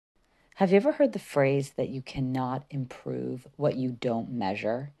Have you ever heard the phrase that you cannot improve what you don't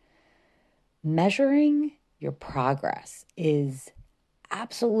measure? Measuring your progress is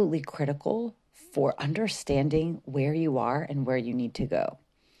absolutely critical for understanding where you are and where you need to go.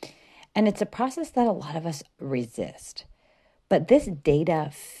 And it's a process that a lot of us resist. But this data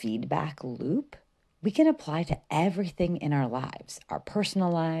feedback loop, we can apply to everything in our lives, our personal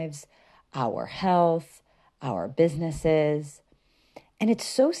lives, our health, our businesses. And it's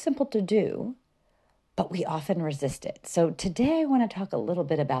so simple to do, but we often resist it. So today I want to talk a little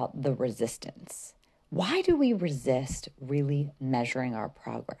bit about the resistance. Why do we resist really measuring our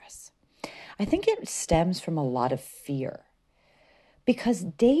progress? I think it stems from a lot of fear because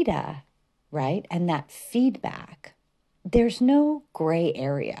data, right, and that feedback, there's no gray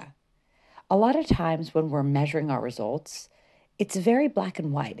area. A lot of times when we're measuring our results, it's very black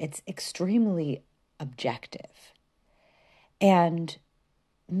and white. It's extremely objective. And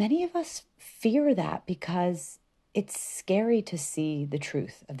many of us fear that because it's scary to see the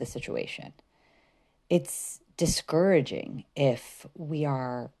truth of the situation. It's discouraging if we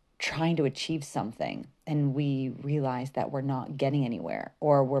are trying to achieve something and we realize that we're not getting anywhere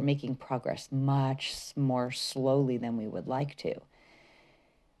or we're making progress much more slowly than we would like to.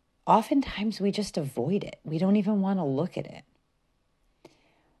 Oftentimes we just avoid it. We don't even want to look at it.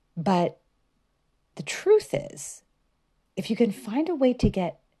 But the truth is, if you can find a way to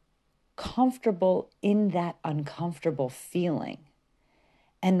get comfortable in that uncomfortable feeling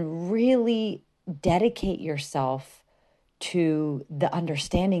and really dedicate yourself to the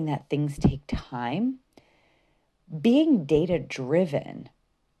understanding that things take time, being data driven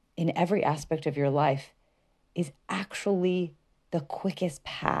in every aspect of your life is actually the quickest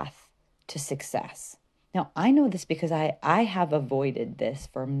path to success. Now, I know this because I have avoided this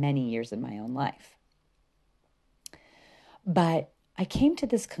for many years in my own life. But I came to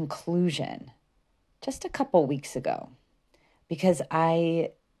this conclusion just a couple weeks ago because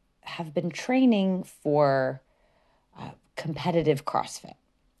I have been training for competitive CrossFit.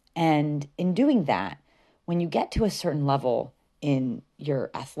 And in doing that, when you get to a certain level in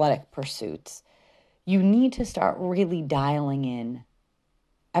your athletic pursuits, you need to start really dialing in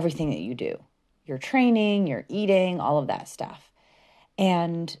everything that you do, your training, your eating, all of that stuff.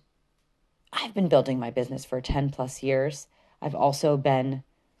 And I've been building my business for 10 plus years. I've also been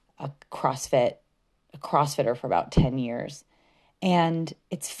a CrossFitter for about 10 years. And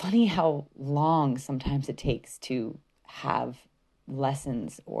it's funny how long sometimes it takes to have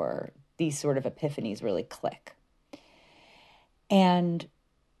lessons or these sort of epiphanies really click. And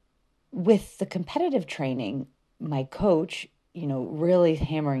with the competitive training, my coach, really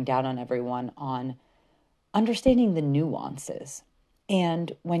hammering down on everyone on understanding the nuances.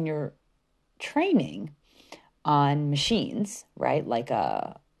 And when you're training on machines, right, like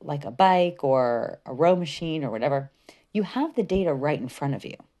a bike or a row machine or whatever, you have the data right in front of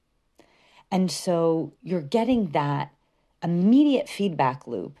you. And so you're getting that immediate feedback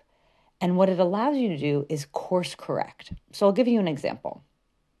loop. And what it allows you to do is course correct. So I'll give you an example,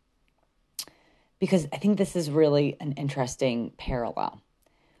 because I think this is really an interesting parallel.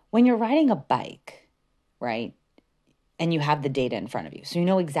 When you're riding a bike, right, and you have the data in front of you, so you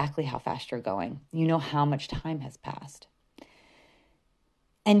know exactly how fast you're going, you know how much time has passed,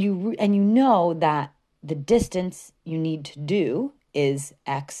 and you know that the distance you need to do is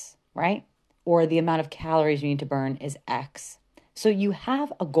X, right? Or the amount of calories you need to burn is X. So you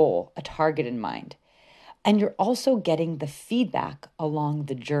have a goal, a target in mind, and you're also getting the feedback along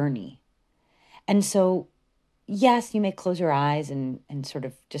the journey. And so, yes, you may close your eyes and sort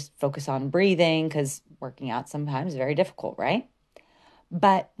of just focus on breathing because working out sometimes is very difficult, right?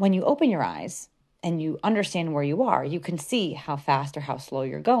 But when you open your eyes and you understand where you are, you can see how fast or how slow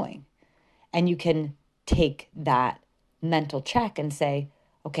you're going. And you can take that mental check and say,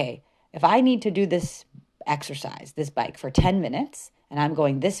 okay, if I need to do this exercise, this bike for 10 minutes, and I'm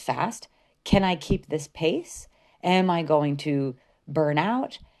going this fast, can I keep this pace? Am I going to burn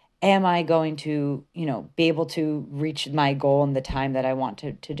out? Am I going to, be able to reach my goal in the time that I want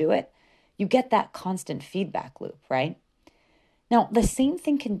to do it? You get that constant feedback loop, right? Now, the same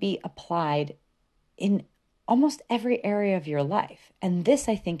thing can be applied in almost every area of your life. And this,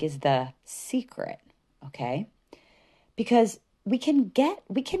 I think, is the secret, okay? Because we can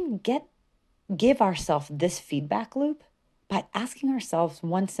give ourselves this feedback loop by asking ourselves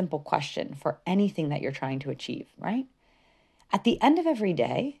one simple question for anything that you're trying to achieve, right? At the end of every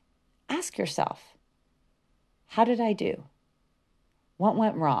day, ask yourself, how did I do? What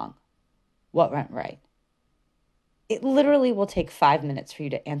went wrong? What went right? It literally will take 5 minutes for you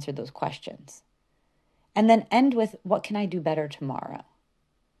to answer those questions. And then end with, what can I do better tomorrow?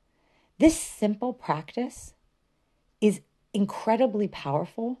 This simple practice is incredibly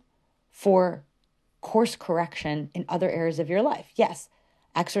powerful for course correction in other areas of your life. Yes,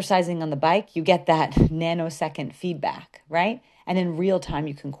 exercising on the bike, you get that nanosecond feedback, right? And in real time,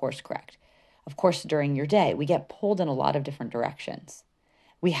 you can course correct. Of course, during your day, we get pulled in a lot of different directions.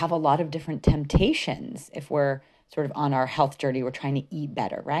 We have a lot of different temptations if we're sort of on our health journey, we're trying to eat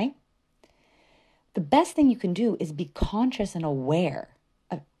better, right? The best thing you can do is be conscious and aware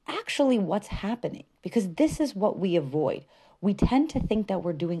of actually what's happening, because this is what we avoid. We tend to think that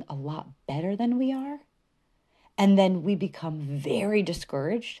we're doing a lot better than we are, and then we become very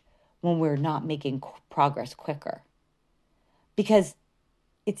discouraged when we're not making progress quicker, because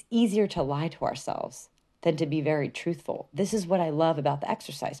it's easier to lie to ourselves than to be very truthful. This is what I love about the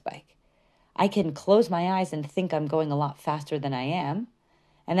exercise bike. I can close my eyes and think I'm going a lot faster than I am.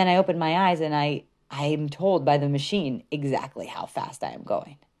 And then I open my eyes and I'm told by the machine exactly how fast I am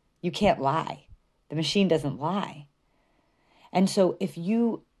going. You can't lie. The machine doesn't lie. And so if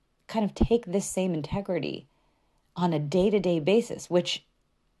you kind of take this same integrity on a day-to-day basis, which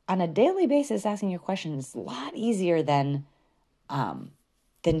on a daily basis, asking your questions is a lot easier than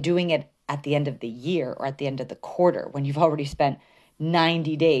doing it at the end of the year or at the end of the quarter when you've already spent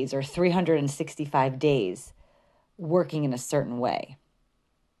 90 days or 365 days working in a certain way.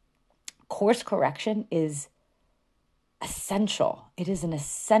 Course correction is essential. It is an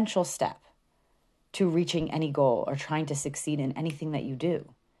essential step to reaching any goal or trying to succeed in anything that you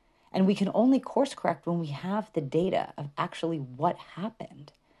do. And we can only course correct when we have the data of actually what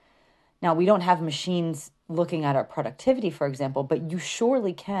happened. Now, we don't have machines looking at our productivity, for example, but you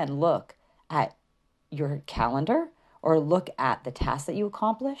surely can look at your calendar or look at the tasks that you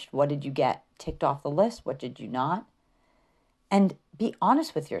accomplished. What did you get ticked off the list? What did you not? And be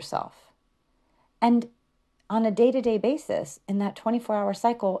honest with yourself. And on a day-to-day basis, in that 24-hour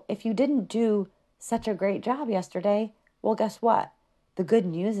cycle, if you didn't do such a great job yesterday, well, guess what? The good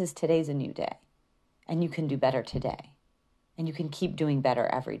news is today's a new day, and you can do better today, and you can keep doing better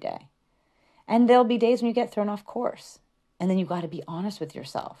every day. And there'll be days when you get thrown off course, and then you got to be honest with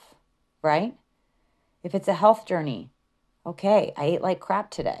yourself, right? If it's a health journey, okay, I ate like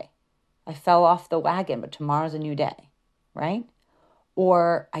crap today. I fell off the wagon, but tomorrow's a new day, right?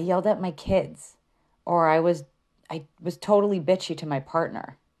 Or I yelled at my kids, or I was totally bitchy to my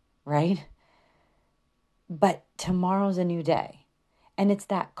partner, right? But tomorrow's a new day. And it's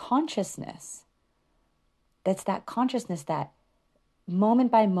that consciousness that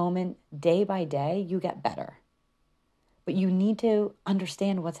moment by moment, day by day, you get better. But you need to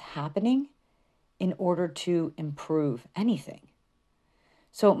understand what's happening in order to improve anything.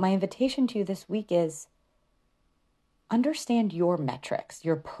 So my invitation to you this week is understand your metrics,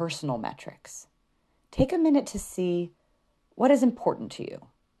 your personal metrics. Take a minute to see what is important to you.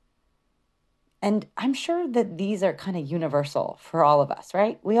 And I'm sure that these are kind of universal for all of us,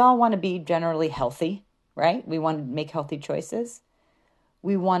 right? We all want to be generally healthy, right? We want to make healthy choices.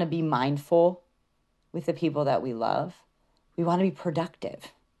 We want to be mindful with the people that we love. We want to be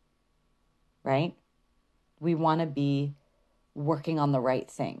productive, right? We want to be working on the right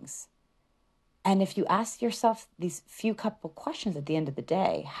things. And if you ask yourself these few couple questions at the end of the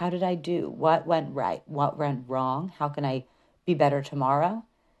day, how did I do? What went right? What went wrong? How can I be better tomorrow?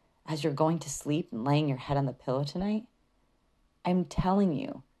 As you're going to sleep and laying your head on the pillow tonight, I'm telling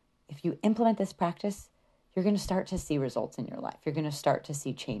you, if you implement this practice, you're going to start to see results in your life. You're going to start to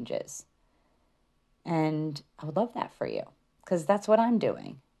see changes. And I would love that for you, because that's what I'm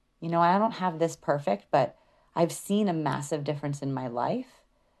doing. You know, I don't have this perfect, but I've seen a massive difference in my life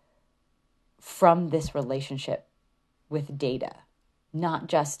from this relationship with data, not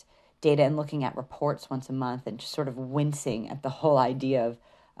just data and looking at reports once a month and just sort of wincing at the whole idea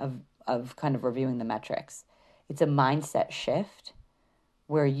of kind of reviewing the metrics. It's a mindset shift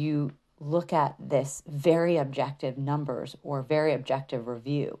where you look at this very objective numbers or very objective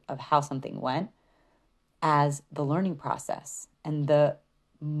review of how something went as the learning process. And the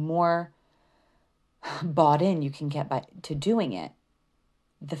more bought in you can get to doing it,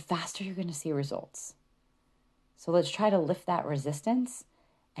 the faster you're going to see results. So let's try to lift that resistance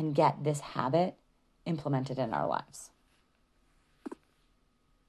and get this habit implemented in our lives.